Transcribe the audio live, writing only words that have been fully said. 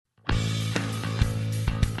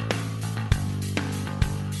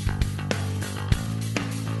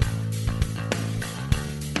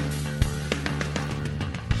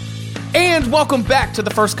And welcome back to the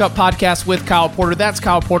First Cut Podcast with Kyle Porter. That's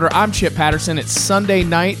Kyle Porter. I'm Chip Patterson. It's Sunday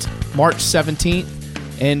night, March 17th,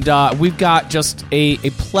 and we've got just a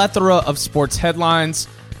plethora of sports headlines.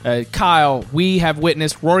 Kyle, we have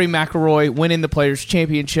witnessed Rory McIlroy winning the Players'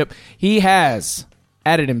 Championship. He has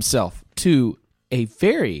added himself to a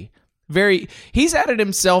he's added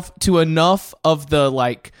himself to enough of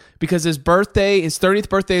the, because his 30th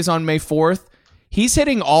birthday is on May 4th. He's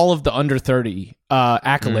hitting all of the under 30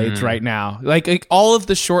 accolades right now. Like all of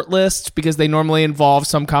the short lists, because they normally involve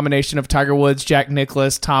some combination of Tiger Woods, Jack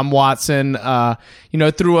Nicklaus, Tom Watson,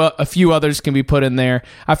 through a few others can be put in there.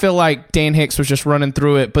 I feel like Dan Hicks was just running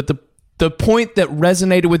through it, but the point that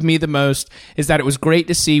resonated with me the most is that it was great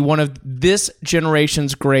to see one of this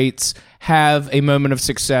generation's greats have a moment of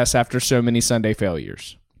success after so many Sunday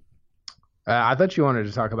failures. I thought you wanted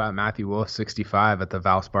to talk about Matthew Wolff, 65, at the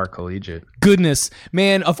Valspar Collegiate. Goodness,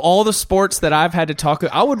 man, of all the sports that I've had to talk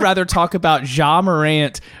about, I would rather talk about Ja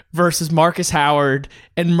Morant versus Marcus Howard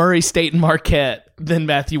and Murray State and Marquette than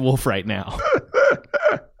Matthew Wolff right now.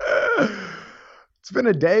 It's been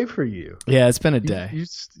a day for you. Yeah, it's been a day. You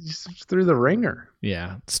threw the ringer.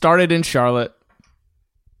 Yeah. Started in Charlotte.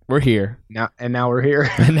 We're here. Now we're here.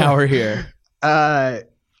 And now we're here.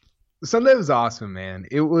 Sunday was awesome, man.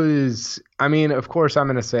 It was, of course I'm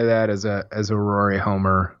going to say that as a Rory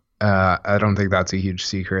homer. I don't think that's a huge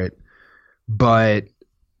secret, but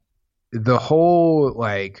the whole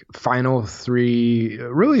final three,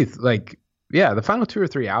 really the final 2 or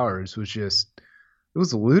 3 hours was just, it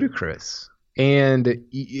was ludicrous. And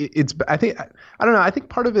I think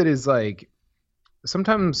part of it is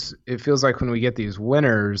sometimes it feels like when we get these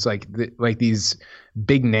winners, like these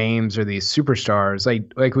big names or these superstars,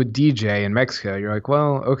 like with DJ in Mexico, you're like,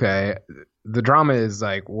 well, okay, the drama is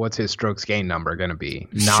what's his strokes gain number going to be?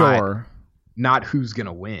 Not who's going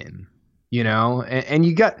to win, and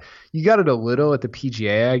you got it a little at the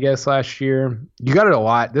PGA, I guess, last year. You got it a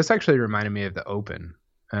lot. This actually reminded me of the Open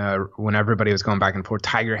when everybody was going back and forth.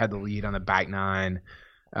 Tiger had the lead on the back nine.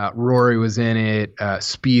 Rory was in it.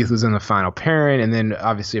 Spieth was in the final pairing, and then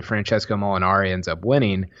obviously Francesco Molinari ends up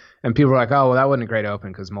winning. And people were like, "Oh, well, that wasn't a great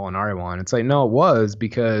Open because Molinari won." It's like, no, it was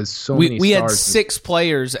because we had 6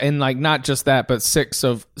 players, and not just that, but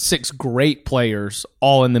 6 great players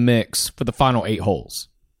all in the mix for the final 8 holes.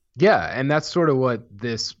 Yeah, and that's sort of what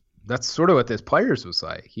this Players was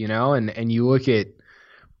like, And you look at,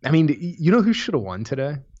 who should have won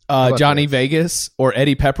today? Johnny Vegas or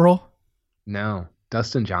Eddie Pepperell? No.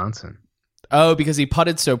 Dustin Johnson. Oh, because he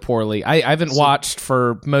putted so poorly. I haven't watched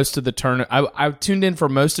for most of the tournament. I tuned in for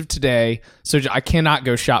most of today, so I cannot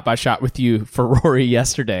go shot by shot with you for Rory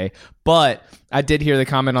yesterday. But I did hear the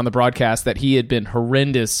comment on the broadcast that he had been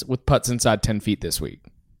horrendous with putts inside 10 feet this week.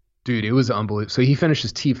 Dude, it was unbelievable. So he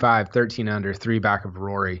finishes T5, 13 under, 3 back of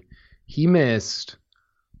Rory. He missed,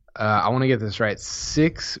 I want to get this right,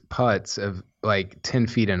 6 putts of 10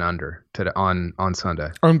 feet and under on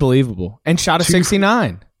Sunday. Unbelievable. And shot a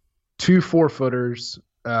 69. 2 4-footers,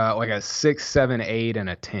 a 6, 7, 8, and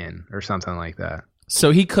a 10 or something like that.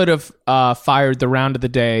 So he could have fired the round of the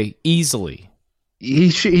day easily.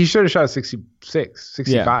 He should have shot 66,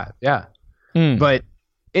 65. Yeah. But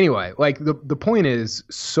anyway, the point is,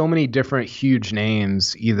 so many different huge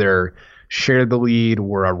names either shared the lead,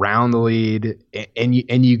 were around the lead, and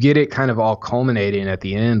you get it kind of all culminating at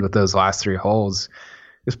the end with those last 3 holes.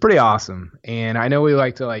 It's pretty awesome. And I know we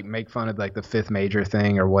like to make fun of the 5th major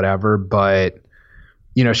thing or whatever, but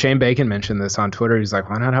Shane Bacon mentioned this on Twitter. He's like,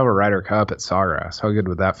 why not have a Ryder Cup at Sawgrass? How good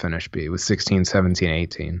would that finish be with 16, 17,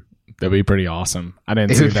 18? That'd be pretty awesome. I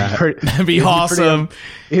didn't see that. That'd be awesome.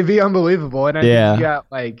 It'd be unbelievable. And I think you got,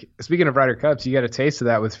 speaking of Ryder Cups, you got a taste of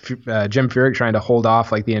that with Jim Furyk trying to hold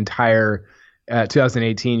off the entire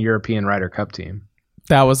 2018 European Ryder Cup team.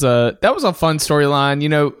 That was a fun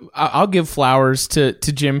storyline. I'll give flowers to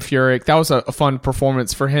Jim Furyk. That was a fun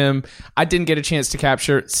performance for him. I didn't get a chance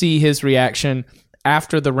to see his reaction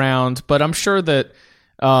after the round, but I'm sure that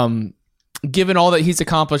given all that he's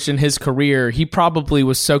accomplished in his career, he probably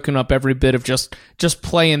was soaking up every bit of just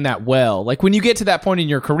playing that well. When you get to that point in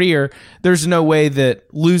your career, there's no way that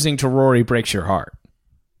losing to Rory breaks your heart.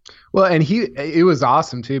 Well, and it was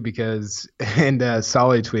awesome too because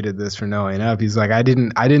Solly tweeted this for knowing up. He's like, I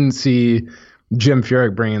didn't see Jim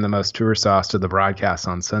Furyk bringing the most tour sauce to the broadcast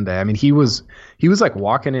on Sunday. He was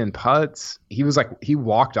walking in putts. He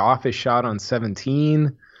walked off his shot on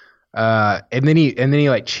 17. And then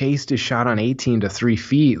he chased his shot on 18 to 3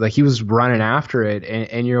 feet. He was running after it.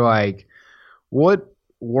 And you're like, what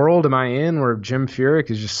world am I in where Jim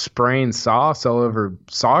Furyk is just spraying sauce all over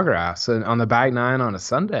Sawgrass on the back nine on a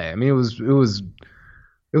Sunday? It was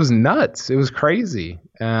It was nuts. It was crazy.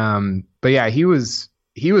 But yeah, he was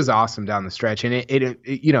awesome down the stretch, and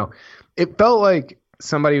it felt like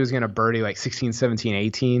somebody was going to birdie like 16, 17,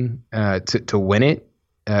 18 to win it.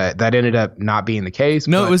 That ended up not being the case.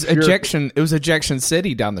 No, it was ejection. It was ejection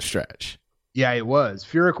city down the stretch. Yeah, it was.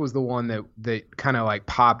 Furyk was the one that kind of like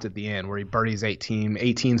popped at the end where he birdies 18.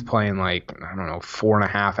 18's playing like, I don't know,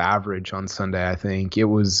 4.5 average on Sunday, I think. It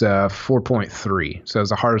was 4.3. So it was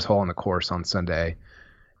the hardest hole on the course on Sunday.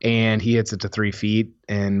 And he hits it to 3 feet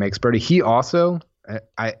and makes birdie. He also,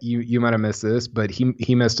 you might have missed this, but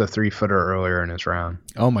he missed a 3-footer earlier in his round.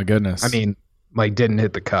 Oh my goodness. I mean, like didn't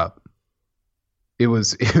hit the cup. It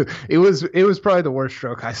was probably the worst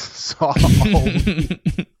stroke I saw all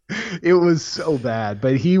week. It was so bad,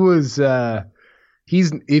 but he was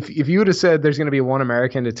if you would have said there's going to be one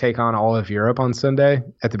American to take on all of Europe on Sunday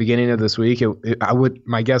at the beginning of this week,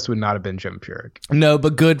 my guess would not have been Jim Furyk. No,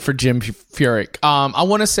 but good for Jim Furyk. I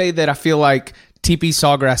want to say that I feel like TP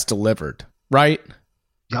Sawgrass delivered, right?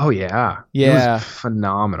 Oh yeah. It was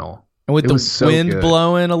phenomenal. And with the wind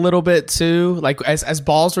blowing a little bit too, like as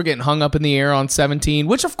balls were getting hung up in the air on 17,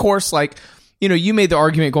 which of course, like, you know, you made the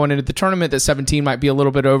argument going into the tournament that 17 might be a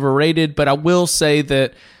little bit overrated, but I will say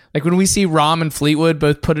that, like, when we see Rahm and Fleetwood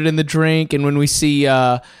both put it in the drink, and when we see,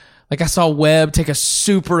 like, I saw Webb take a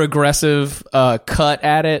super aggressive cut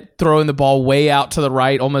at it, throwing the ball way out to the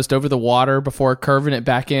right, almost over the water before curving it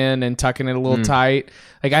back in and tucking it a little tight.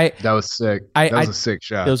 Like that was sick. That was a sick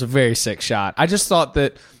shot. It was a very sick shot. I just thought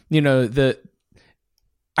that, you know,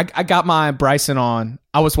 I got my Bryson on.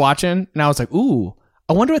 I was watching, and I was like, ooh.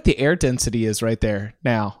 I wonder what the air density is right there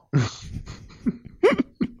now.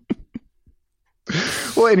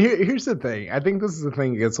 Well, and here's the thing. I think this is the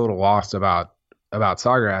thing that gets a little lost about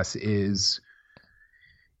Sawgrass is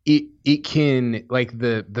it can, like,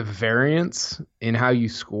 the variance in how you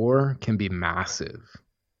score can be massive.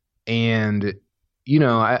 And, you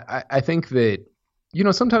know, I think that, you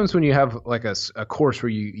know, sometimes when you have like a course where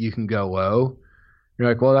you can go low, you're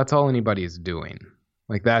like, well, that's all anybody is doing.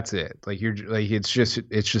 Like, that's it. Like, you're like, it's just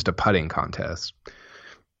a putting contest.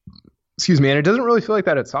 Excuse me. And it doesn't really feel like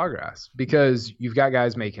that at Sawgrass because you've got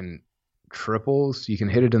guys making triples. You can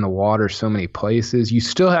hit it in the water so many places. You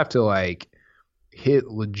still have to, like, hit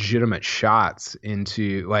legitimate shots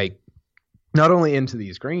into, like, not only into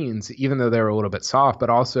these greens, even though they're a little bit soft, but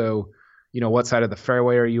also, you know, what side of the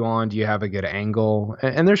fairway are you on? Do you have a good angle?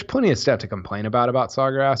 And there's plenty of stuff to complain about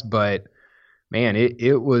Sawgrass, but man,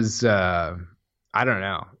 it was, I don't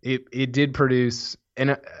know. It did produce,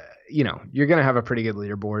 and you know, you're going to have a pretty good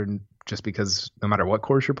leaderboard just because no matter what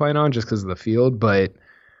course you're playing on, just because of the field. But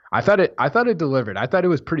I thought it delivered. I thought it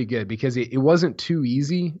was pretty good because it wasn't too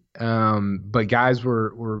easy. But guys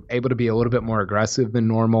were able to be a little bit more aggressive than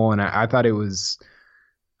normal, and I thought it was,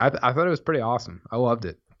 I thought it was pretty awesome. I loved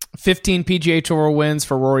it. 15 PGA Tour wins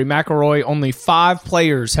for Rory McIlroy. Only 5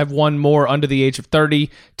 players have won more under the age of 30.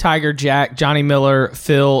 Tiger, Jack, Johnny Miller,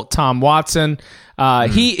 Phil, Tom Watson.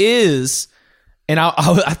 He is, and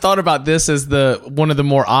I thought about this as one of the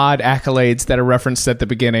more odd accolades that are referenced at the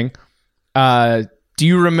beginning. Do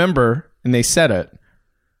you remember, and they said it,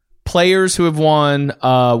 players who have won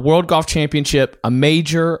a World Golf Championship, a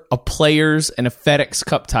major, a Players, and a FedEx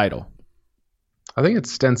Cup title? I think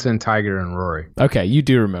it's Stenson, Tiger, and Rory. Okay, you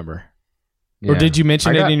do remember. Yeah. Or did you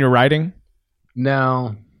mention it in your writing?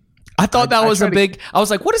 No. I thought that was a big... I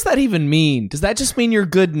was like, what does that even mean? Does that just mean you're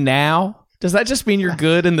good now? Does that just mean you're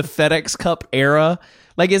good in the FedEx Cup era?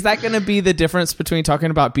 Like, is that going to be the difference between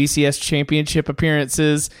talking about BCS championship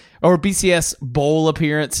appearances or BCS bowl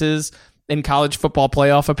appearances and college football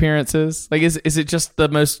playoff appearances? Like, is it just the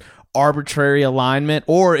most arbitrary alignment,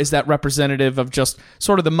 or is that representative of just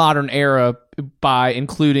sort of the modern era by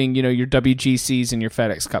including, you know, your WGCs and your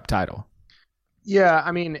FedEx Cup title? Yeah,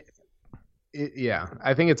 I mean,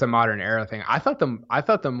 I think it's a modern era thing. I thought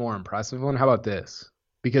the more impressive one. How about this?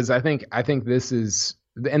 Because I think this is,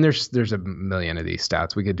 and there's a million of these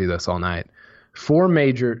stats. We could do this all night. 4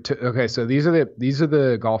 major. Okay, so these are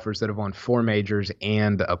the golfers that have won 4 majors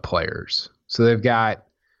and a Players. So they've got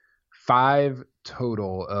 5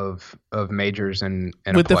 total of majors and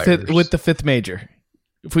with a Players. With the 5th major.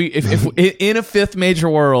 If in a 5th major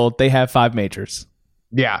world, they have 5 majors.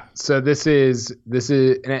 Yeah. So this is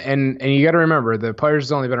and you got to remember the Players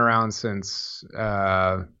has only been around since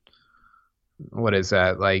what is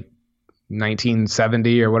that, like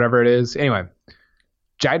 1970 or whatever it is. Anyway,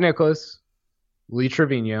 Jack Nicklaus, Lee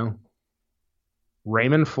Trevino,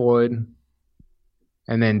 Raymond Floyd,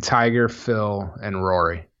 and then Tiger, Phil, and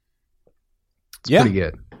Rory. It's pretty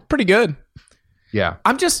good. Pretty good. Yeah.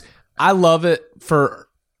 I love it for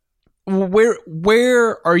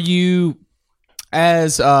where are you?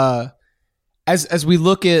 As we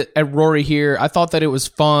look at Rory here, I thought that it was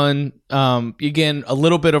fun. Again, a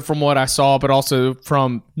little bit of from what I saw, but also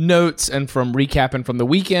from notes and from recapping from the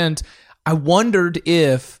weekend. I wondered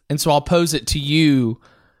if, and so I'll pose it to you,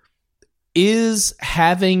 is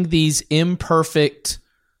having these imperfect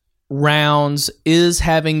rounds, is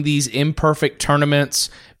having these imperfect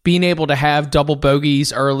tournaments, being able to have double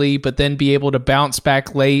bogeys early, but then be able to bounce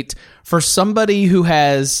back late for somebody who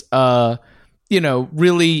has,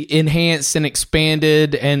 really enhanced and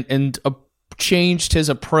expanded and changed his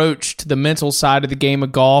approach to the mental side of the game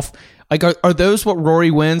of golf. Like, are those what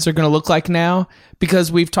Rory wins are going to look like now?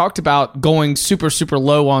 Because we've talked about going super, super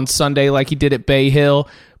low on Sunday like he did at Bay Hill,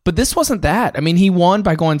 but this wasn't that. I mean, he won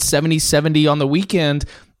by going 70-70 on the weekend,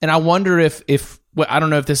 and I wonder if I don't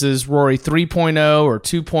know if this is Rory 3.0 or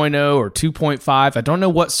 2.0 or 2.5. I don't know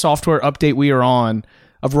what software update we are on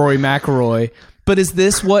of Rory McIlroy, but is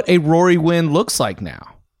this what a Rory win looks like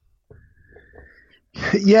now?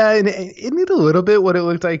 Yeah, and it need a little bit what it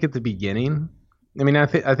looked like at the beginning. I mean, I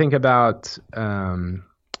think about. I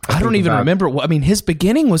don't even remember. I mean, his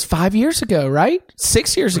beginning was 5 years ago, right?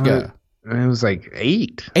 6 years ago. It was like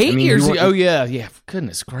 8. 8 years ago. Oh yeah.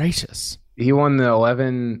 Goodness gracious. He won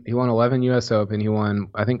 11 U.S. Open. He won,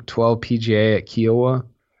 I think, 12 PGA at Kiowa.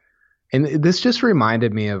 And this just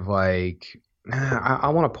reminded me of like, I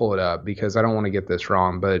want to pull it up because I don't want to get this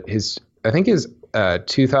wrong, but his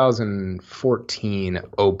 2014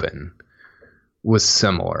 Open was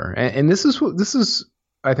similar. And this is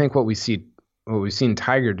I think what we've seen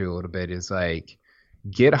Tiger do a little bit is like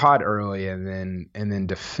get hot early and then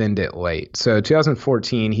defend it late. So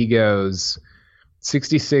 2014 he goes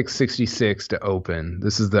 66 to Open.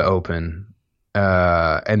 This is the Open.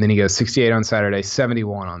 And then he goes 68 on Saturday,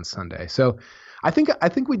 71 on Sunday. So I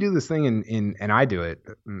think we do this thing and I do it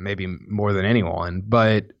maybe more than anyone,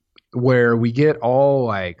 but where we get all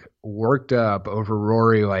like worked up over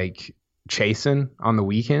Rory like chasing on the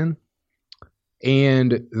weekend.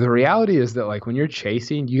 And the reality is that like when you're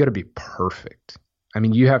chasing, you got to be perfect. I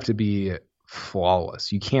mean, you have to be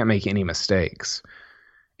flawless. You can't make any mistakes.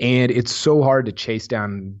 And it's so hard to chase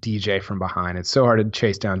down DJ from behind. It's so hard to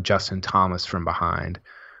chase down Justin Thomas from behind.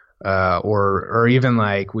 Or even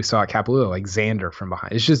like we saw at Kapalua, like Xander from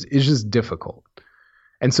behind. It's just difficult.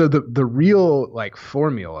 And so the real like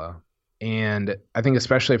formula, and I think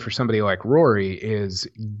especially for somebody like Rory, is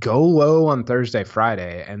go low on Thursday,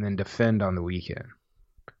 Friday, and then defend on the weekend.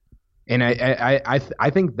 And I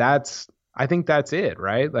think that's it,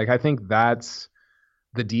 right? Like I think that's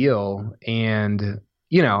the deal. And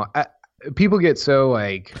people get so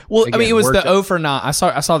like. Well, again, I mean, it was the 0 for 9. I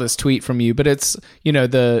saw this tweet from you, but it's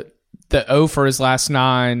the 0 for his last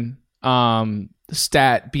 9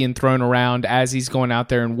 stat being thrown around as he's going out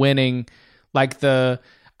there and winning. Like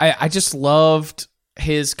I just loved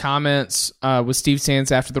his comments with Steve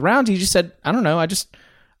Sands after the round. He just said, I don't know,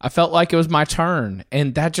 I felt like it was my turn,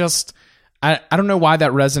 and that just I don't know why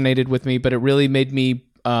that resonated with me, but it really made me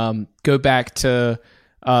go back to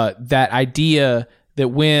that idea that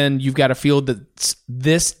when you've got a field that's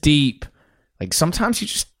this deep, like sometimes you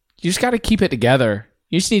just got to keep it together.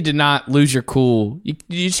 You just need to not lose your cool. You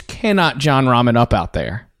just cannot John Rahm up out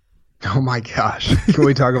there. Oh my gosh. Can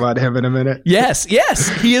we talk about him in a minute? Yes.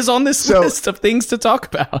 He is on this list of things to talk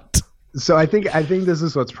about. So I think this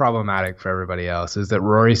is what's problematic for everybody else is that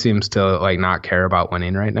Rory seems to like not care about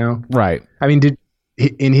winning right now. Right. I mean,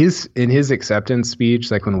 in his acceptance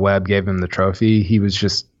speech, like when Webb gave him the trophy, he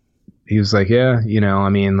was like, yeah, I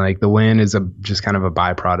mean, like the win is just kind of a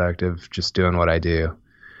byproduct of just doing what I do.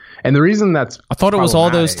 And the reason I thought it was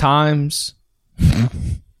all those times.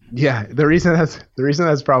 Yeah, the reason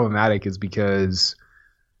that's problematic is because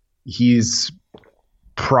he's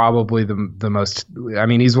probably the most. I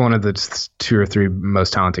mean, he's one of the 2 or 3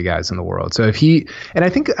 most talented guys in the world. So I think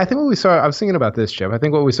what we saw. I was thinking about this, Chip. I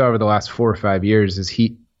think what we saw over the last 4 or 5 years is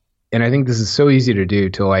and I think this is so easy to do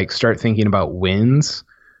to like start thinking about wins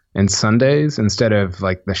and Sundays instead of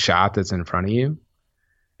like the shot that's in front of you.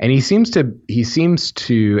 And he seems to,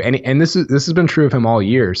 and this has been true of him all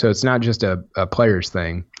year. So it's not just a player's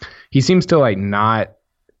thing. He seems to like not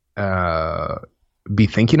be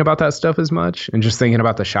thinking about that stuff as much and just thinking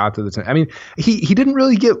about the shot that's. I mean, he didn't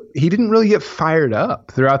really get fired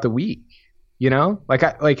up throughout the week.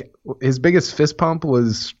 Like his biggest fist pump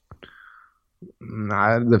was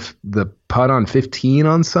the putt on 15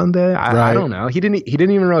 on Sunday. I don't know. He didn't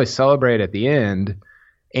even really celebrate at the end,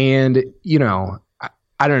 and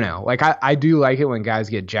I don't know. Like I do like it when guys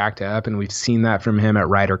get jacked up, and we've seen that from him at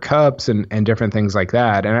Ryder Cups and different things like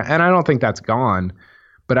that. And I don't think that's gone,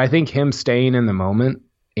 but I think him staying in the moment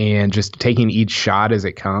and just taking each shot as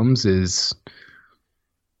it comes is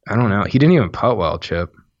I don't know. He didn't even putt well,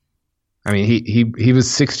 Chip. I mean, he was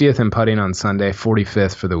 60th in putting on Sunday,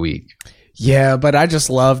 45th for the week. Yeah, but I just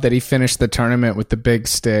love that he finished the tournament with the big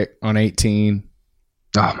stick on 18.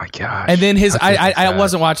 Oh my gosh! And then I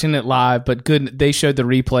wasn't watching it live, but they showed the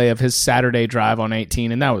replay of his Saturday drive on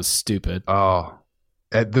 18, and that was stupid. Oh,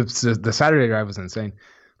 the Saturday drive was insane.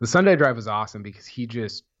 The Sunday drive was awesome because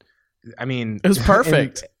it was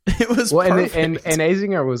perfect. It was perfect. And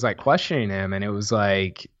Azinger was like questioning him, and it was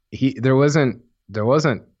like there wasn't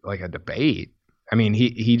like a debate. I mean,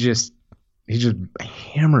 he just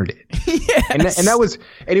hammered it. Yes. And it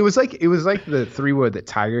was like the 3-wood that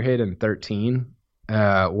Tiger hit in 13.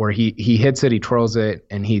 Where he hits it, he twirls it,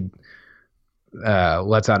 and he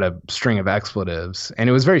lets out a string of expletives. And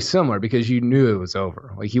it was very similar because you knew it was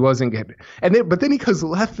over. Like he wasn't getting, but then he goes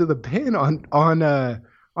left of the pin on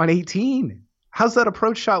 18. How's that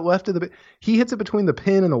approach shot left of the pin? He hits it between the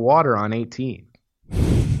pin and the water on 18.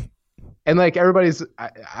 And like I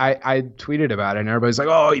tweeted about it, and everybody's like,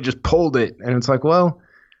 "Oh, he just pulled it," and it's like, well.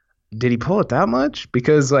 Did he pull it that much?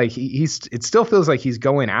 Because like it still feels like he's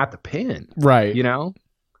going at the pin, right? You know.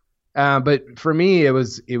 But for me, it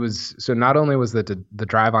was so not only was the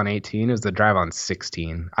drive on 18, it was the drive on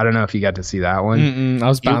 16. I don't know if you got to see that one. I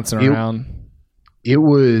was bouncing around. It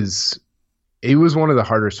was one of the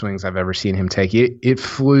harder swings I've ever seen him take. It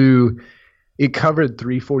flew. It covered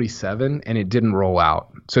 347 and it didn't roll out.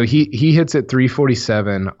 So he hits it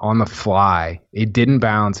 347 on the fly. It didn't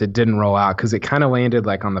bounce. It didn't roll out because it kind of landed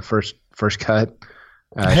like on the first cut.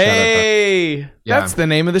 That's the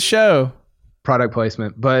name of the show. Product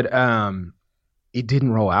placement. But it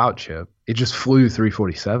didn't roll out, Chip. It just flew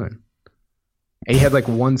 347. And he had like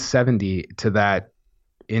 170 to that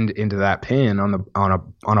into that pin on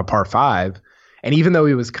a par 5. And even though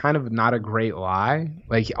he was kind of not a great lie,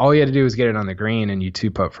 like all he had to do was get it on the green and you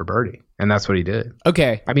 2-putt for birdie. And that's what he did.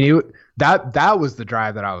 Okay. I mean, that was the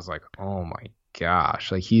drive that I was like, oh my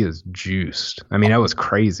gosh, like he is juiced. I mean, that was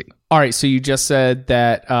crazy. All right. So you just said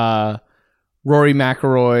that Rory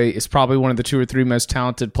McIlroy is probably one of the 2 or 3 most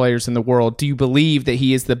talented players in the world. Do you believe that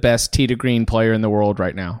he is the best tee to green player in the world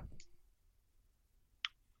right now?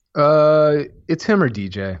 It's him or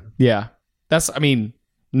DJ. Yeah.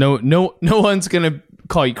 No one's gonna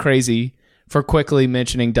call you crazy for quickly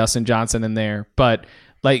mentioning Dustin Johnson in there, but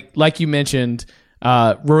like you mentioned,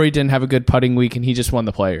 Rory didn't have a good putting week, and he just won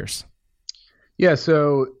the Players. Yeah,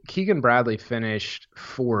 so Keegan Bradley finished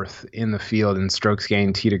 4th in the field in strokes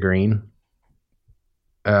gained tee to green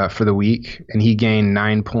for the week, and he gained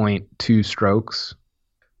 9.2 strokes,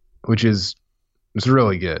 which is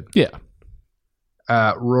really good. Yeah.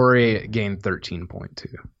 Rory gained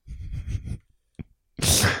 13.2.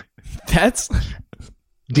 That's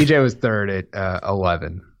DJ was 3rd at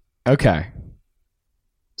 11. Okay.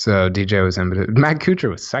 So DJ was in, but Matt Kuchar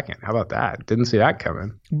was 2nd. How about that? Didn't see that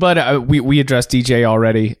coming. But we addressed DJ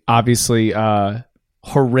already. Obviously,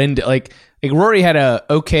 horrendous. Like Rory had a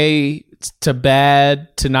okay to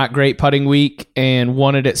bad to not great putting week and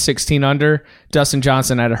won it at 16 under. Dustin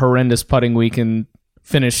Johnson had a horrendous putting week and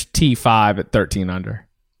finished T5 at 13 under.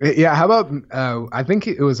 Yeah, how about I think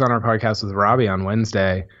it was on our podcast with Robbie on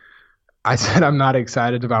Wednesday. I said I'm not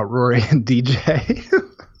excited about Rory and DJ.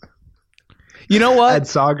 You know what? At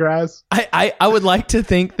Sawgrass. I would like to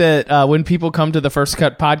think that when people come to the First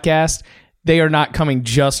Cut podcast, they are not coming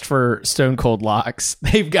just for Stone Cold Locks.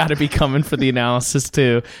 They've got to be coming for the analysis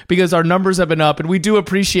too, because our numbers have been up, and we do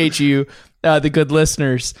appreciate you, the good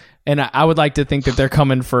listeners. And I would like to think that they're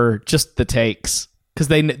coming for just the takes, because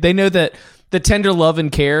they know that the tender love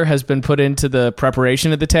and care has been put into the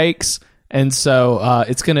preparation of the takes, and so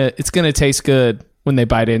it's gonna taste good when they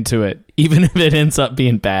bite into it, even if it ends up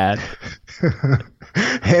being bad.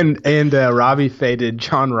 and Robbie faded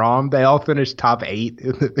John Rahm. They all finished top 8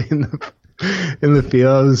 in the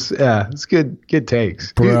fields. Yeah, it's good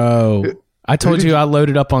takes, bro. I told you I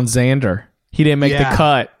loaded up on Xander. He didn't make the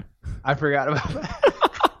cut. I forgot about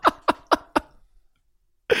that.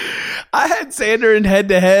 I had Xander in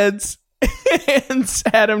head-to-heads and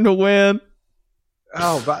had him to win.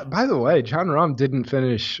 Oh, by the way, John Rahm didn't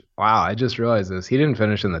finish. Wow, I just realized this. He didn't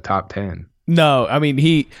finish in the top 10. No, I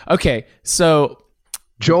mean, so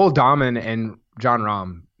Joel Dahman and John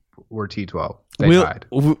Rahm were T12. They tied.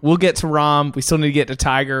 We'll get to Rahm. We still need to get to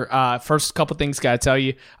Tiger. First couple things got to tell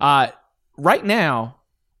you. Right now,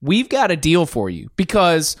 we've got a deal for you,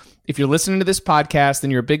 because if you're listening to this podcast,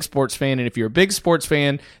 then you're a big sports fan. And if you're a big sports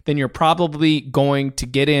fan, then you're probably going to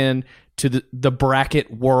get in to the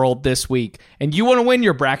bracket world this week. And you want to win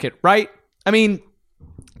your bracket, right? I mean,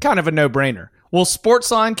 kind of a no-brainer. Well,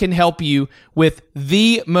 Sportsline can help you with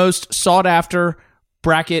the most sought-after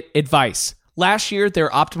bracket advice. Last year, their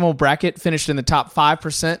optimal bracket finished in the top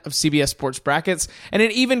 5% of CBS Sports brackets, and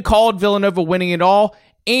it even called Villanova winning it all.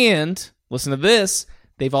 And, listen to this,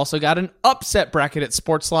 they've also got an upset bracket at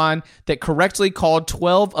Sportsline that correctly called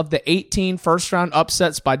 12 of the 18 first-round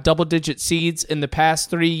upsets by double-digit seeds in the past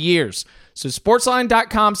 3 years. So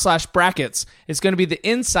sportsline.com/brackets is going to be the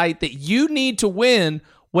insight that you need to win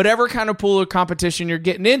whatever kind of pool or competition you're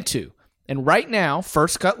getting into. And right now,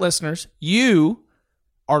 First Cut listeners, you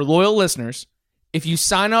are loyal listeners. If you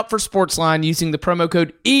sign up for Sportsline using the promo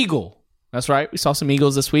code EAGLE, that's right, we saw some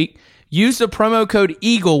Eagles this week. Use the promo code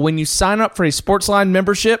EAGLE when you sign up for a Sportsline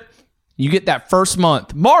membership. You get that first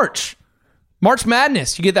month. March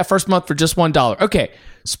Madness, you get that first month for just $1. Okay,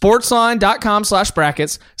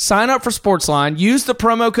 sportsline.com/brackets. Sign up for Sportsline. Use the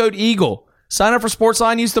promo code EAGLE. Sign up for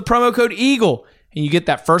Sportsline. Use the promo code EAGLE. And you get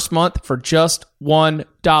that first month for just $1.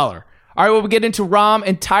 All right, we'll get into Rahm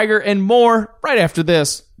and Tiger and more right after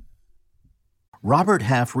this. Robert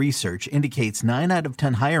Half research indicates 9 out of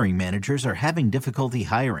 10 hiring managers are having difficulty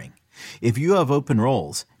hiring. If you have open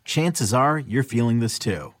roles, chances are you're feeling this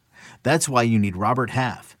too. That's why you need Robert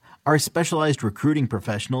Half. Our specialized recruiting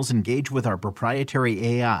professionals engage with our proprietary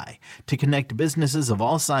AI to connect businesses of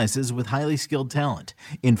all sizes with highly skilled talent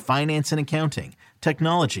in finance and accounting,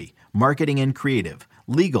 technology, marketing and creative,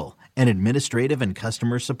 legal, and administrative and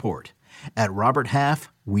customer support. At Robert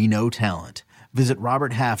Half, we know talent. Visit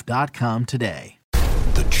roberthalf.com today.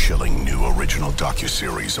 The chilling new original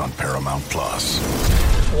docuseries on Paramount Plus.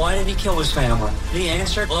 Why did he kill his family? The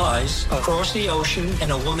answer lies across the ocean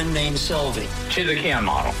in a woman named Sylvie. She's a can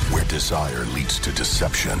model. Where desire leads to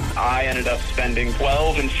deception. I ended up spending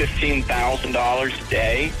 $12,000 and $15,000 a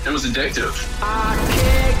day. It was addictive. I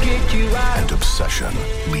can't get you out. And obsession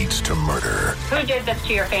leads to murder. Who did this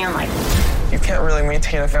to your family? You can't really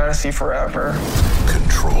maintain a fantasy forever.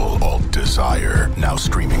 Control Alt Desire. Now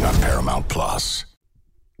streaming on Paramount Plus.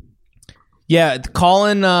 Yeah,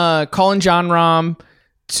 calling John Rahm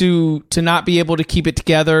to not be able to keep it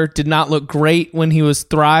together did not look great when he was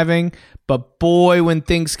thriving, but boy, when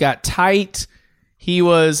things got tight, he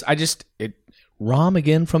was Rahm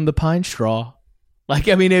again from the pine straw.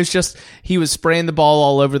 It was just, he was spraying the ball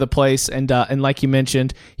all over the place, and like you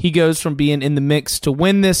mentioned, he goes from being in the mix to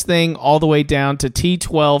win this thing all the way down to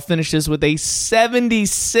T12, finishes with a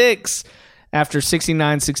 76 after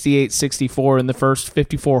 69, 68, 64 in the first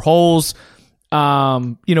 54 holes.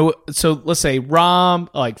 So let's say Rahm,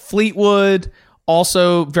 like Fleetwood,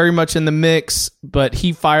 also very much in the mix, but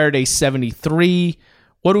he fired a 73.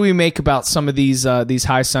 What do we make about some of these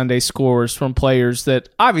high Sunday scores from players that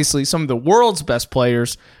obviously some of the world's best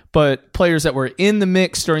players, but players that were in the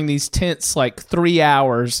mix during these tense 3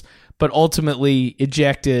 hours, but ultimately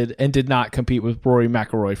ejected and did not compete with Rory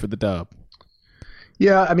McIlroy for the dub?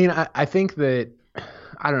 Yeah, I think that,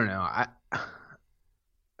 I don't know.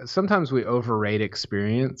 Sometimes we overrate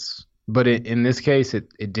experience, but in this case,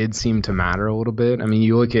 it did seem to matter a little bit.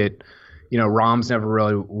 You look at, Rahm's never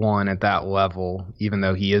really won at that level, even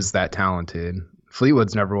though he is that talented.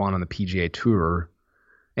 Fleetwood's never won on the PGA Tour.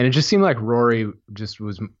 And it just seemed like Rory just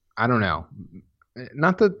was, I don't know,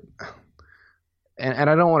 not that, and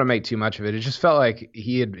I don't want to make too much of it. It just felt like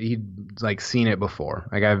he'd seen it before.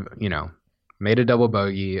 I've, made a double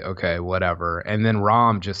bogey, okay, whatever. And then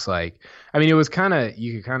Rahm just it was kind of,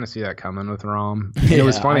 you could kind of see that coming with Rahm. Yeah, it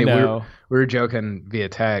was funny. We were joking via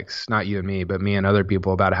text, not you and me, but me and other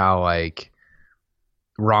people, about how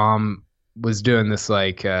Rahm was doing this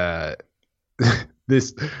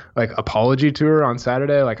this apology tour on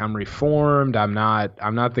Saturday. I'm reformed. I'm not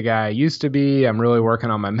the guy I used to be. I'm really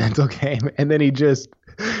working on my mental game. And then he just,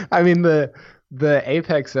 the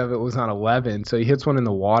apex of it was on 11, so he hits one in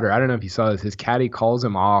the water. I don't know if you saw this. His caddy calls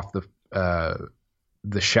him off the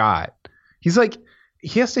shot. He's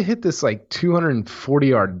he has to hit this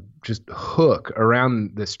 240-yard just hook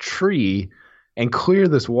around this tree and clear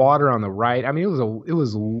this water on the right. It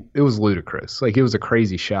was ludicrous. It was a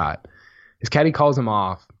crazy shot. His caddy calls him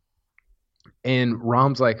off, and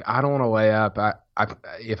Rahm's I don't want to lay up.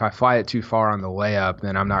 If I fly it too far on the layup,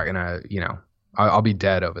 then I'm not gonna, I'll be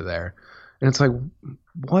dead over there. And it's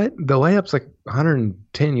what? The layup's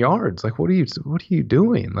 110 yards. What are you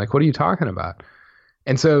doing? What are you talking about?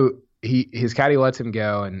 And so his caddy lets him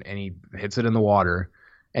go, and he hits it in the water.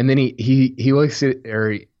 And then he looks at,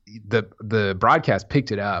 or the broadcast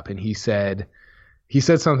picked it up, and he said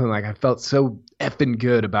something I felt so effing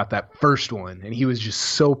good about that first one. And he was just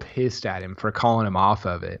so pissed at him for calling him off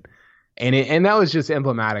of it. And that was just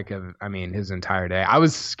emblematic of, his entire day. I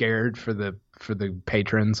was scared for the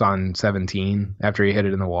patrons on 17 after he hit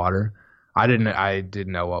it in the water. I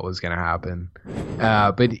didn't know what was going to happen.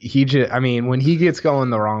 But when he gets going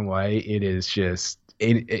the wrong way, it is just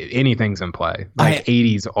anything's in play. Like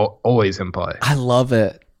 80s always in play. I love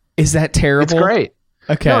it. Is that terrible? It's great.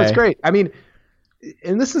 Okay. No, it's great. I mean,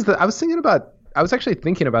 and this is I was actually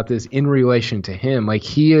thinking about this in relation to him. Like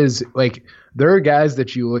he is like, there are guys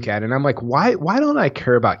that you look at and I'm like, why don't I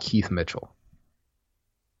care about Keith Mitchell?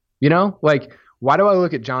 You know, like, why do I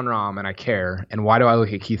look at John Rahm and I care? And why do I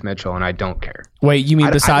look at Keith Mitchell and I don't care? Wait, you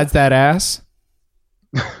mean besides that ass?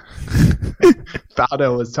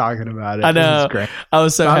 Faldo was talking about it. I know. Great. I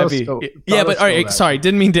was so happy. Yeah, but all right, that. sorry,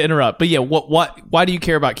 didn't mean to interrupt. But yeah, why do you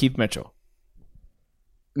care about Keith Mitchell?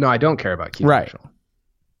 No, I don't care about Keith Mitchell.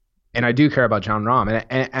 And I do care about John Rahm.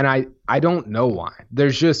 And I don't know why.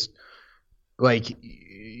 There's just like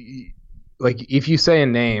if you say a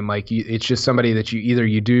name, like it's just somebody that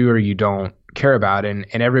you do or you don't care about, and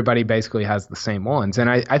everybody basically has the same ones. And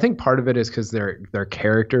I think part of it is because they're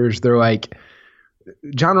characters. They're like,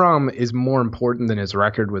 John Rahm is more important than his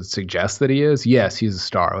record would suggest that he is. Yes, he's a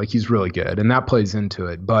star. Like he's really good, and that plays into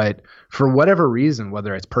it. But for whatever reason,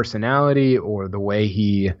 whether it's personality or the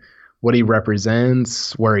way what he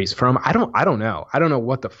represents, where he's from, I don't know. I don't know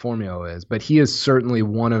what the formula is, but he is certainly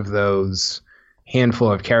one of those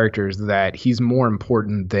handful of characters that he's more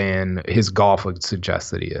important than his golf would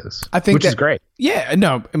suggest that he is. I think which is great. Yeah,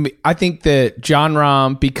 no, I mean, I think that John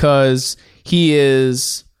Rahm, because he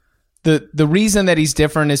is the reason that he's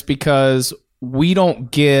different is because we don't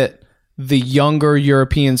get the younger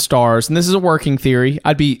European stars, and this is a working theory.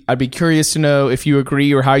 I'd be curious to know if you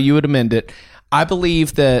agree or how you would amend it. I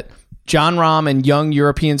believe that John Rahm and young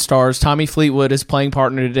European stars, Tommy Fleetwood, his playing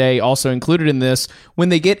partner today, also included in this, when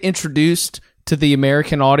they get introduced to the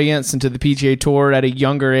American audience and to the PGA Tour at a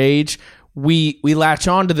younger age, we latch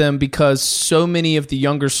on to them because so many of the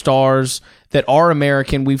younger stars that are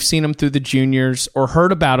American, we've seen them through the juniors or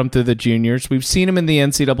heard about them through the juniors. We've seen them in the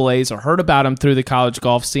NCAAs or heard about them through the college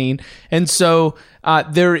golf scene. And so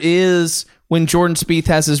there is, when Jordan Spieth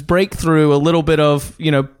has his breakthrough, a little bit of,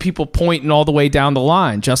 people pointing all the way down the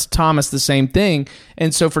line. Justin Thomas, the same thing.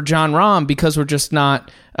 And so for John Rahm, because we're just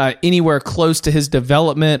not anywhere close to his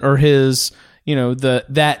development or his,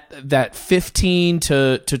 that 15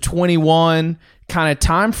 to 21 kind of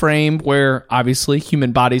time frame where obviously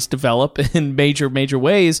human bodies develop in major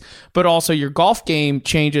ways, but also your golf game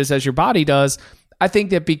changes as your body does. I think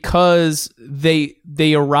that because they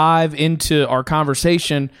arrive into our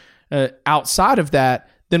conversation outside of that,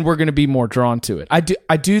 then we're going to be more drawn to it. I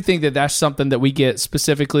do think that that's something that we get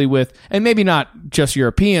specifically with, and maybe not just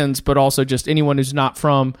Europeans, but also just anyone who's not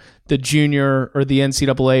from the junior or the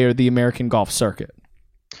NCAA or the American golf circuit.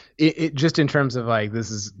 It just in terms of like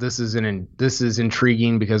this is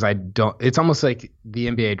intriguing because it's almost like the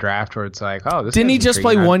NBA draft where it's like, oh, this didn't he just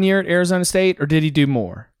play 1 year at Arizona State, or did he do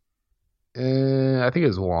more? I think it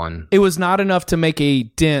was one. It was not enough to make a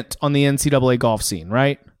dent on the NCAA golf scene,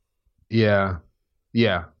 right? Yeah.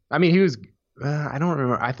 I mean, he was. I don't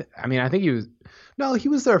remember. I think he was. No, he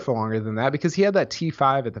was there for longer than that because he had that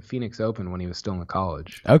T5 at the Phoenix Open when he was still in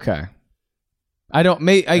college. Okay.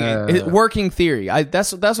 Working theory.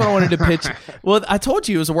 That's what I wanted to pitch. Well, I told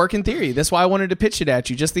you it was a working theory. That's why I wanted to pitch it at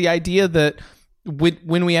you. Just the idea that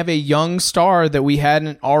when we have a young star that we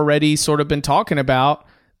hadn't already sort of been talking about,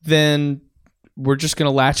 then we're just going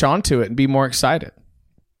to latch onto it and be more excited.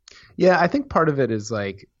 Yeah, I think part of it is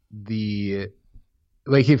like if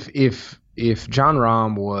John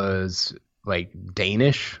Rahm was like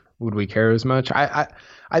Danish, would we care as much?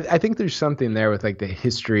 I think there's something there with like the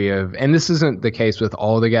history of, and this isn't the case with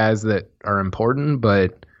all the guys that are important,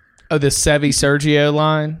 but the Seve Sergio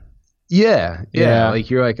line. Yeah. Like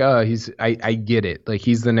you're like, oh, I get it. Like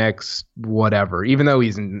he's the next whatever, even though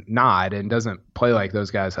he's not and doesn't play like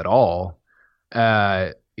those guys at all.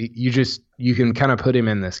 You can kind of put him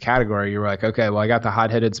in this category. You're like, okay, well, I got the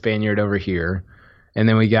hot-headed Spaniard over here, and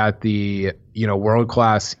then we got the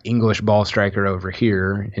world-class English ball striker over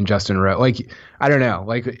here in Justin Rowe. Like, I don't know.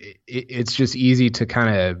 Like, it's just easy to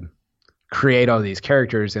kind of create all these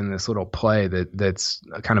characters in this little play that's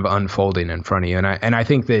kind of unfolding in front of you. And I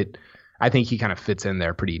think he kind of fits in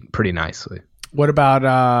there pretty nicely. What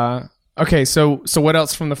about okay? So what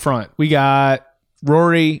else from the front? We got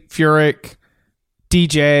Rory, Furyk,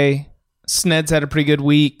 DJ. Sned's had a pretty good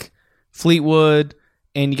week. Fleetwood,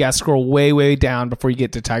 and you got to scroll way down before you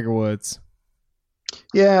get to Tiger Woods.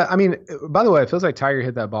 Yeah, I mean, by the way, it feels like Tiger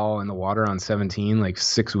hit that ball in the water on 17 like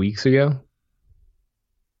 6 weeks ago.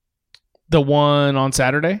 The one on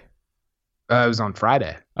Saturday? It was on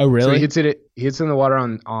Friday. Oh, really? So he hits in the water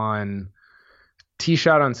on tee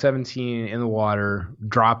shot on 17 in the water,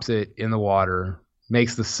 drops it in the water,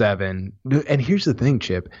 makes the 7. And here's the thing,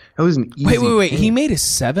 Chip. That was an easy. Wait. He made a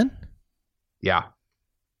 7? Yeah.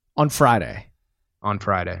 On Friday.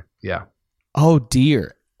 Yeah. Oh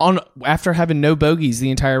dear. After having no bogeys the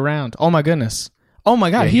entire round. Oh my goodness. Oh my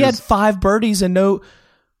God. Yeah, he had 5 birdies and no.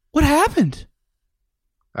 What happened?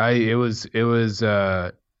 It was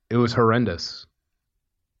horrendous.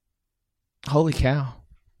 Holy cow.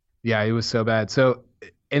 Yeah, it was so bad. So,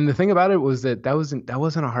 and the thing about it was that wasn't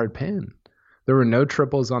a hard pin. There were no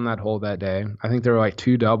triples on that hole that day. I think there were like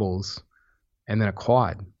 2 doubles and then a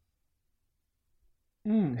quad.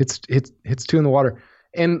 Hits 2 in the water.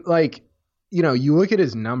 And like, you look at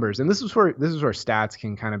his numbers, and this is where stats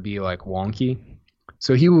can kind of be like wonky.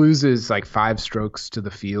 So he loses like 5 strokes to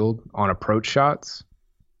the field on approach shots.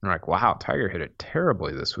 And we're like, wow, Tiger hit it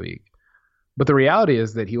terribly this week. But the reality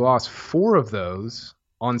is that he lost 4 of those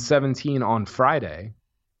on 17 on Friday.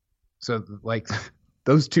 So like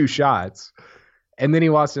those 2 shots. And then he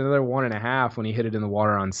lost another 1.5 when he hit it in the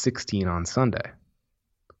water on 16 on Sunday.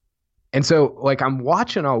 And so like I'm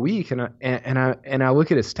watching all week and I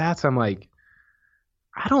look at his stats, I'm like,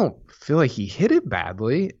 I don't feel like he hit it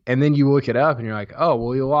badly. And then you look it up and you're like, oh,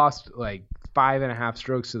 well, he lost like 5.5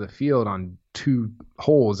 strokes to the field on 2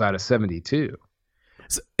 holes out of 72.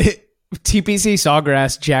 So, TPC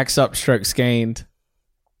Sawgrass jacks up strokes gained.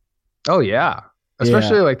 Oh yeah.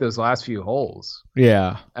 Especially like those last few holes.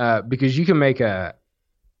 Yeah. Because you can make that's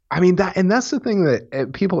the thing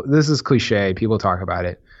that people, this is cliche. People talk about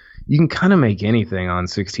it. You can kind of make anything on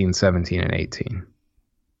 16, 17, and 18,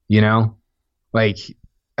 like,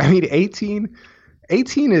 18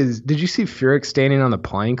 is, did you see Furyk standing on the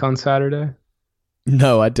plank on Saturday?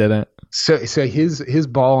 No, I didn't. So his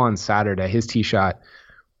ball on Saturday, his tee shot,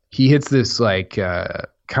 he hits this like kind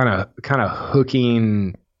of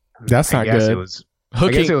hooking. That's not good. It was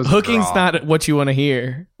hooking. Hooking's not what you want to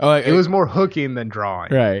hear. Oh, it was more hooking than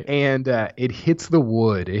drawing, right? And it hits the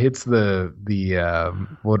wood. It hits the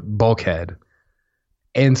bulkhead,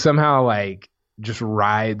 and somehow like just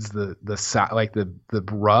rides the side, like the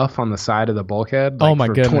rough on the side of the bulkhead. Like, oh my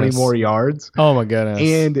for goodness! 20 more yards. Oh my goodness!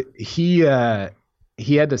 And he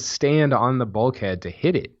had to stand on the bulkhead to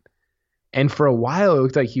hit it. And for a while, it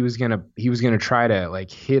looked like he was gonna try to like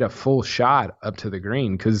hit a full shot up to the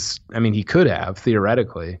green, because he could have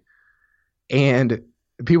theoretically. And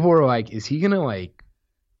people were like, "Is he gonna like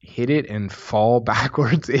hit it and fall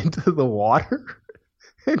backwards into the water?"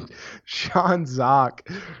 And Sean Zock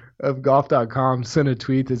of Golf.com sent a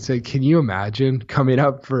tweet that said, "Can you imagine coming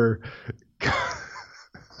up for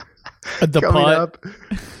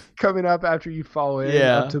coming up after you fall in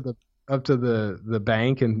up to the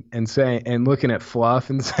bank and saying, and looking at Fluff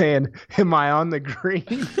and saying, 'Am I on the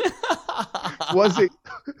green? Was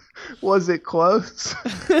it close?'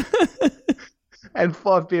 And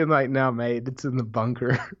Fluff being like, 'No, mate, it's in the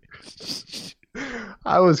bunker.'"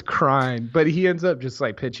 I was crying, but he ends up just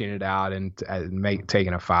like pitching it out and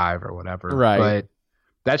taking a 5 or whatever. Right. But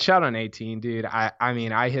that shot on 18, dude,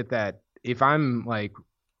 I hit that. If I'm like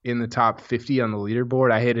in the top 50 on the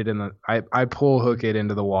leaderboard, I hit it I pull hook it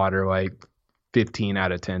into the water like 15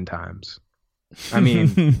 out of 10 times. I'm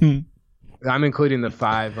including the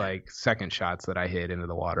 5 like second shots that I hit into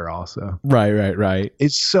the water also. Right.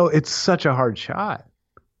 It's such a hard shot.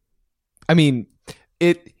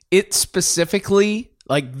 It specifically,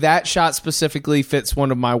 like that shot specifically, fits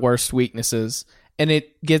one of my worst weaknesses, and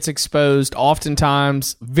it gets exposed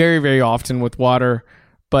oftentimes, very, very often with water.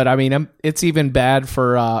 But it's even bad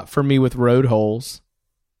for me with road holes.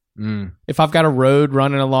 If I've got a road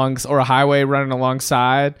running along or a highway running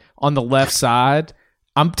alongside on the left side,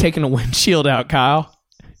 I'm taking a windshield out, Kyle.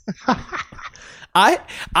 I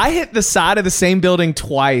hit the side of the same building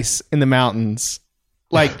twice in the mountains,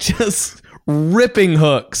 like just ripping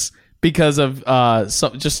hooks because of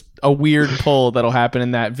just a weird pull that'll happen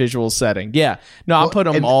in that visual setting. Yeah, no, I'll put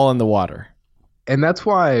them all in the water. And that's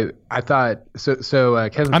why I thought so.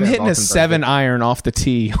 Kevin, I'm hitting a 7-iron off the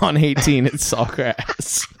tee on 18 at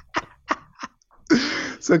Sawgrass.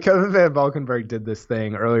 So Kevin Van Valkenburg did this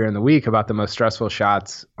thing earlier in the week about the most stressful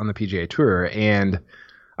shots on the PGA Tour, and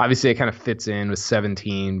obviously it kind of fits in with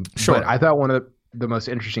 17. Sure. But I thought one of the most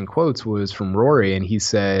interesting quotes was from Rory, and he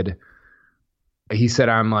said,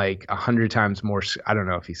 "I'm like 100 times more." I don't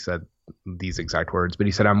know if he said these exact words, but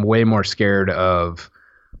he said, "I'm way more scared of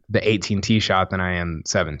the 18 tee shot than I am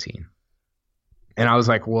 17." And I was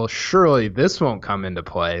like, well, surely this won't come into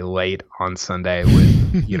play late on Sunday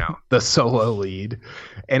with, the solo lead.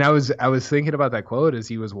 And I was thinking about that quote as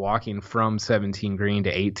he was walking from 17 green to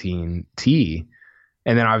 18 tee.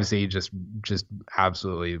 And then obviously he just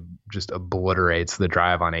absolutely just obliterates the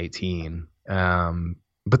drive on 18.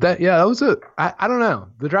 But that was I don't know.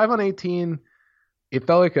 The drive on 18, it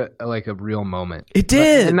felt like a real moment. It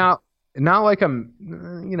did. And not like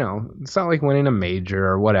it's not like winning a major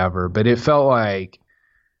or whatever, but it felt like,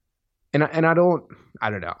 and I don't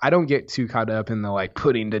know. I don't get too caught up in the like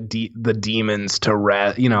putting the demons to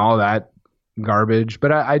rest, all that garbage.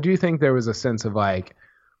 But I do think there was a sense of like,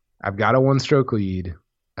 I've got a 1-stroke lead.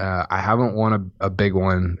 I haven't won a big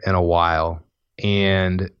one in a while,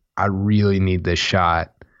 and I really need this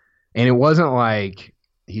shot. And it wasn't like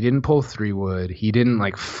he didn't pull 3-wood. He didn't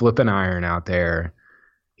like flip an iron out there.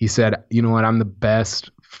 He said, you know what? I'm the best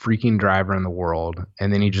freaking driver in the world.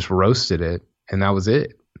 And then he just roasted it, and that was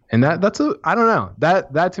it. And I don't know.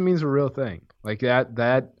 That to me is a real thing. Like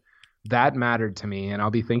that mattered to me, and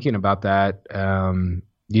I'll be thinking about that. And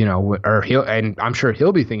I'm sure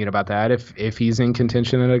he'll be thinking about that if he's in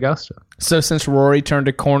contention at Augusta. So since Rory turned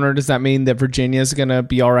a corner, does that mean that Virginia's going to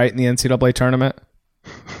be all right in the NCAA tournament?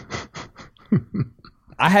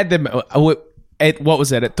 I had them at what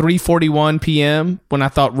was it, at 3:41 p.m. when I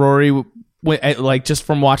thought Rory went, just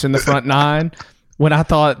from watching the front nine, when I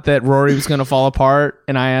thought that Rory was going to fall apart,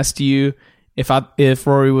 and I asked you if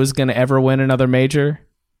Rory was going to ever win another major,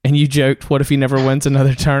 and you joked, "What if he never wins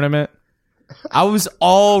another tournament?" I was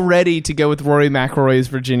all ready to go with Rory McIlroy's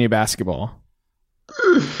Virginia basketball.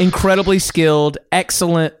 Incredibly skilled,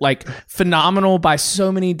 excellent, like phenomenal by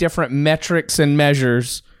so many different metrics and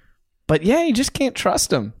measures. But yeah, you just can't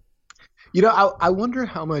trust him. I wonder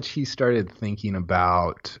how much he started thinking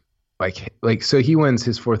about so he wins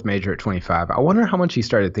his 4th major at 25. I wonder how much he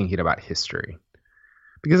started thinking about history.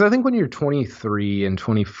 Because I think when you're 23 and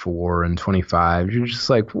 24 and 25, you're just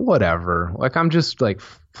like, whatever. Like, I'm just like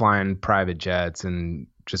flying private jets and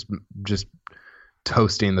just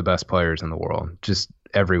toasting the best players in the world just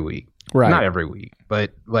every week. Right. Not every week,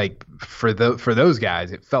 but like for those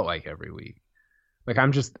guys, it felt like every week. Like,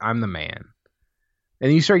 I'm the man.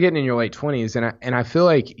 And you start getting in your late 20s, and I feel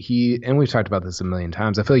like and we've talked about this a million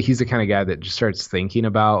times, I feel like he's the kind of guy that just starts thinking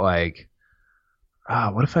about like,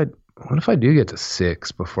 what if I do get to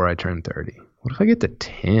 6 before I turn 30? What if I get to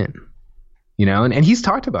 10? And he's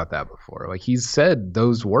talked about that before. Like, he's said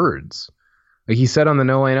those words. Like he said on the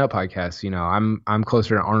No Lane Up podcast, I'm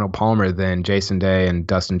closer to Arnold Palmer than Jason Day and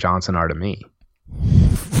Dustin Johnson are to me.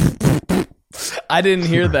 I didn't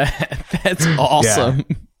hear that. That's awesome.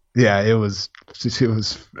 Yeah, it was,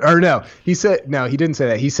 or no, he didn't say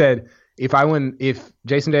that. He said, if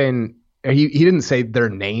Jason Day and he didn't say their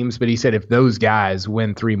names, but he said, if those guys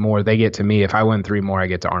win 3 more, they get to me. If I win 3 more, I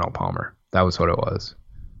get to Arnold Palmer. That was what it was.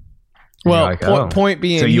 And well, point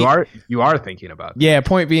being, so you are thinking about that. Yeah.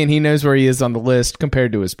 Point being, he knows where he is on the list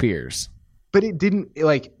compared to his peers. But it didn't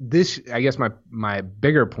like this. I guess my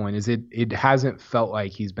bigger point is it hasn't felt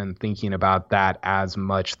like he's been thinking about that as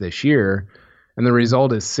much this year. And the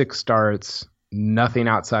result is 6 starts, nothing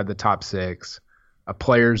outside the top 6, a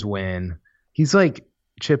player's win. He's like,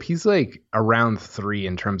 Chip, he's like around 3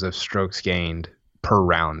 in terms of strokes gained per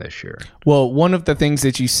round this year. Well, one of the things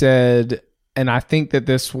that you said, and I think that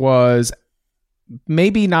this was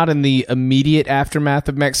maybe not in the immediate aftermath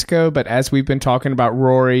of Mexico, but as we've been talking about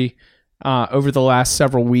Rory over the last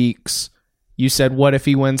several weeks, you said, what if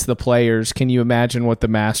he wins the Players? Can you imagine what the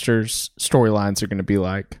Masters storylines are going to be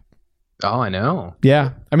like? Oh, I know.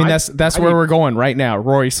 Yeah. I mean, that's where we're going right now.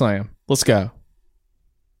 Rory Slam. Let's go.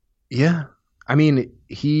 Yeah. I mean,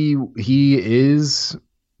 he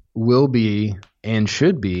will be, and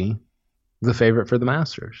should be the favorite for the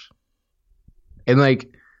Masters. And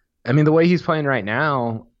like, I mean, the way he's playing right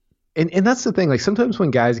now, and that's the thing, like sometimes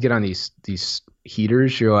when guys get on these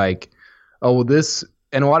heaters, you're like, oh, well, this,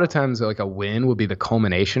 and a lot of times like a win will be the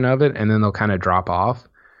culmination of it, and then they'll kind of drop off.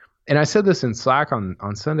 And I said this in Slack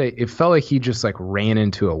on Sunday, it felt like he just like ran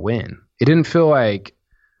into a win. It didn't feel like,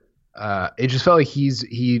 it just felt like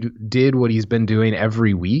he did what he's been doing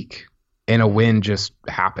every week, and a win just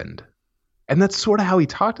happened. And that's sort of how he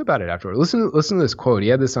talked about it afterward. Listen to this quote. He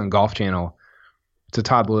had this on Golf Channel to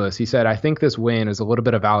Todd Lewis. He said, I think this win is a little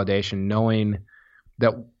bit of validation, knowing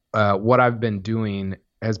that what I've been doing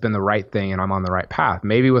has been the right thing and I'm on the right path.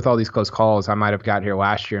 Maybe with all these close calls, I might have got here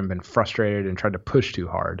last year and been frustrated and tried to push too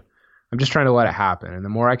hard. I'm just trying to let it happen. And the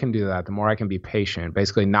more I can do that, the more I can be patient,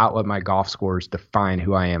 basically not let my golf scores define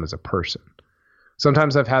who I am as a person.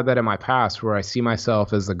 Sometimes I've had that in my past where I see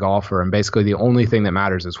myself as the golfer and basically the only thing that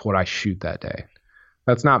matters is what I shoot that day.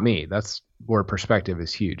 That's not me. That's where perspective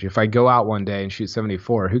is huge. If I go out one day and shoot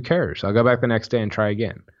 74, who cares? I'll go back the next day and try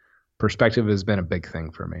again. Perspective has been a big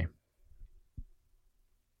thing for me.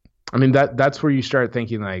 I mean, that's where you start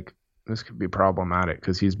thinking like, this could be problematic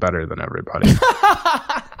because he's better than everybody.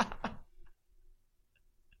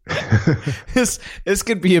 This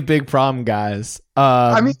could be a big problem, guys.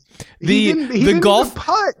 I mean, he didn't golf even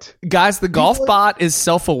putt. Guys, the golf bot is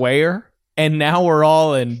self-aware, and now we're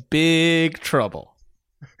all in big trouble.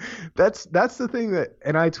 That's the thing that,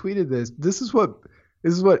 and I tweeted this. This is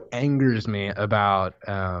what angers me about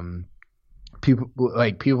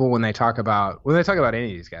people when they talk about any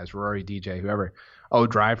of these guys, Rory, DJ, whoever. Oh,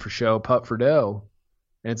 drive for show, putt for dough,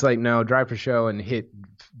 and it's like, no, drive for show and hit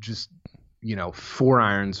just 4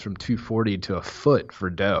 irons from 240 to a foot for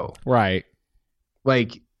dough. Right.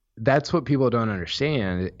 Like, that's what people don't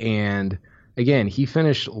understand. And again, he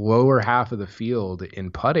finished lower half of the field in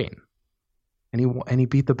putting, and he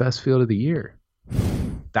beat the best field of the year.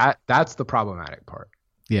 That's the problematic part.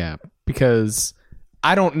 Yeah, because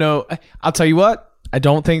I don't know. I'll tell you what. I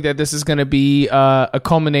don't think that this is going to be a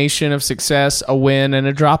culmination of success, a win, and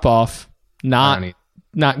a drop off. Not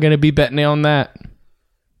going to be betting on that.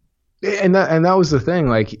 And that was the thing.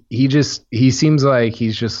 Like, he seems like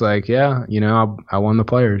he's just like, yeah, I won the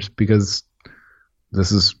Players because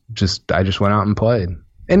this is just, I just went out and played.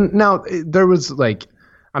 And now there was like,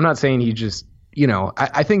 I'm not saying he just,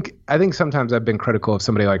 I think sometimes I've been critical of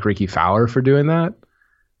somebody like Ricky Fowler for doing that.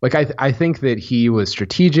 Like, I think that he was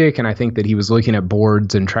strategic, and I think that he was looking at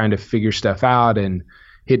boards and trying to figure stuff out and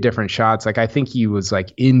hit different shots. Like, I think he was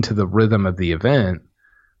like into the rhythm of the event,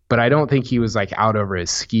 but I don't think he was like out over his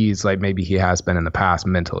skis like maybe he has been in the past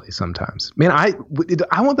mentally sometimes. Man, I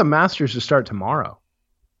want the Masters to start tomorrow.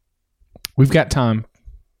 We've got time.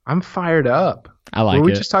 I'm fired up. I like it. Were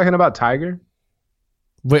we just talking about Tiger?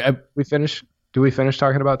 Wait, Do we finish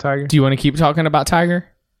talking about Tiger? Do you want to keep talking about Tiger?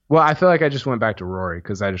 Well, I feel like I just went back to Rory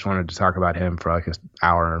because I just wanted to talk about him for like an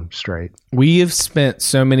hour straight. We have spent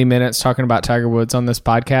so many minutes talking about Tiger Woods on this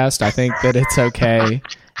podcast. I think that it's okay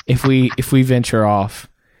if we venture off.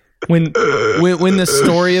 When the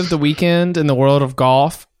story of the weekend in the world of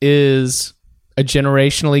golf is a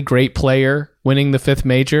generationally great player winning the 5th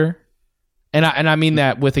major, and I mean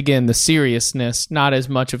that with, again, the seriousness, not as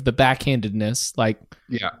much of the backhandedness. Like,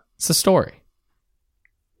 yeah, it's a story.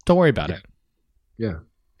 Don't worry about it. Yeah.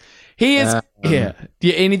 He is. Yeah.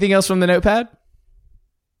 Anything else from the notepad?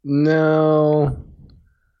 No.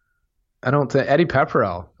 I don't think. Eddie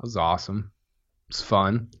Pepperell. That was awesome. It was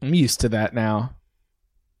fun. I'm used to that now.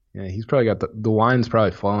 Yeah, he's probably got the wine's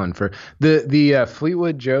probably flowing for the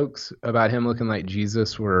Fleetwood jokes about him looking like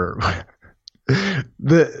Jesus were. I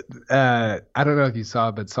don't know if you saw,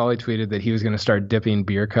 but Solly tweeted that he was going to start dipping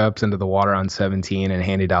beer cups into the water on 17 and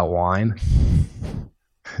handing out wine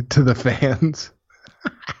to the fans.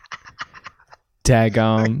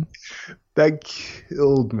 Daggum. That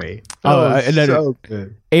killed me. So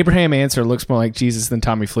good. Abraham Answer looks more like Jesus than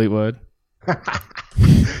Tommy Fleetwood.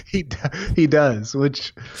 He does,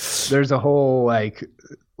 which there's a whole like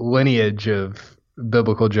lineage of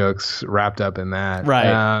biblical jokes wrapped up in that.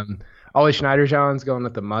 Right. Ollie Schneiderjahn's going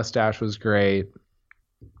with the mustache was great.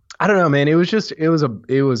 I don't know, man. It was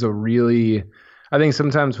a really, I think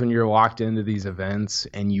sometimes when you're locked into these events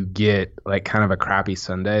and you get like kind of a crappy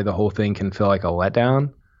Sunday, the whole thing can feel like a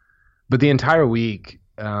letdown. But the entire week,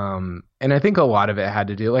 and I think a lot of it had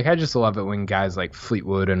to do, like, I just love it when guys like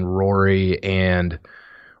Fleetwood and Rory and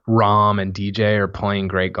Rahm and DJ are playing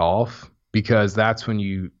great golf, because that's when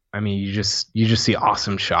you just see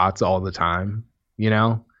awesome shots all the time,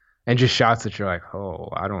 and just shots that you're like,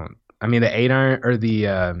 the 8-iron or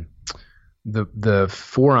the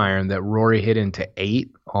 4-iron that Rory hit into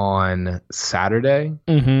 8 on Saturday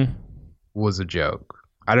was a joke.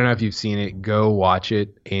 I don't know if you've seen it. Go watch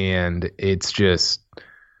it, and it's just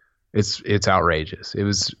it's outrageous. It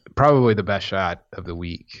was probably the best shot of the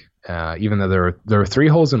week, even though there were 3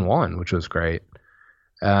 holes in 1, which was great.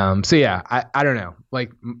 So yeah, I don't know.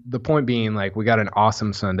 Like, the point being, like, we got an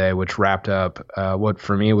awesome Sunday, which wrapped up what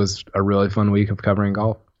for me was a really fun week of covering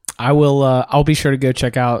golf. I'll be sure to go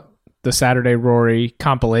check out the Saturday Rory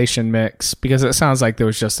compilation mix, because it sounds like there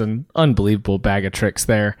was just an unbelievable bag of tricks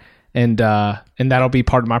there. And that'll be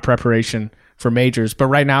part of my preparation for majors. But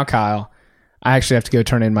right now, Kyle, I actually have to go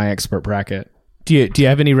turn in my expert bracket. Do you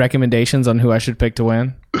have any recommendations on who I should pick to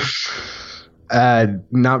win?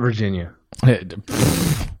 Not Virginia.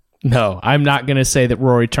 No, I'm not going to say that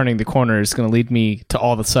Rory turning the corner is going to lead me to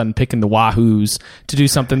all of a sudden picking the Wahoos to do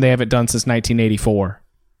something they haven't done since 1984.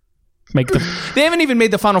 They haven't even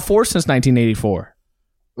made the Final Four since 1984.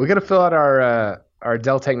 We got to fill out our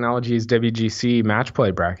Dell Technologies WGC match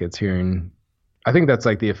play brackets here, and I think that's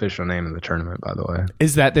like the official name of the tournament, by the way.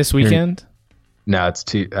 Is that this weekend? No, it's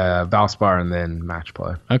Valspar and then match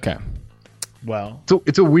play. Okay. Well, so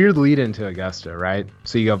it's a weird lead into Augusta, right?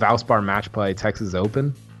 So you go Valspar, match play, Texas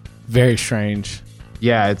Open. Very strange.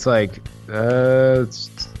 Yeah, it's like it's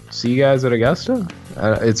see you guys at Augusta?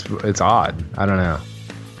 It's odd. I don't know.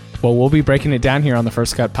 Well, we'll be breaking it down here on the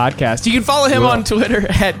First Cut podcast. You can follow him on Twitter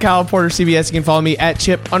at Kyle Porter CBS. You can follow me at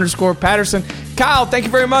Chip_Patterson. Kyle, thank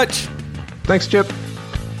you very much. Thanks, Chip.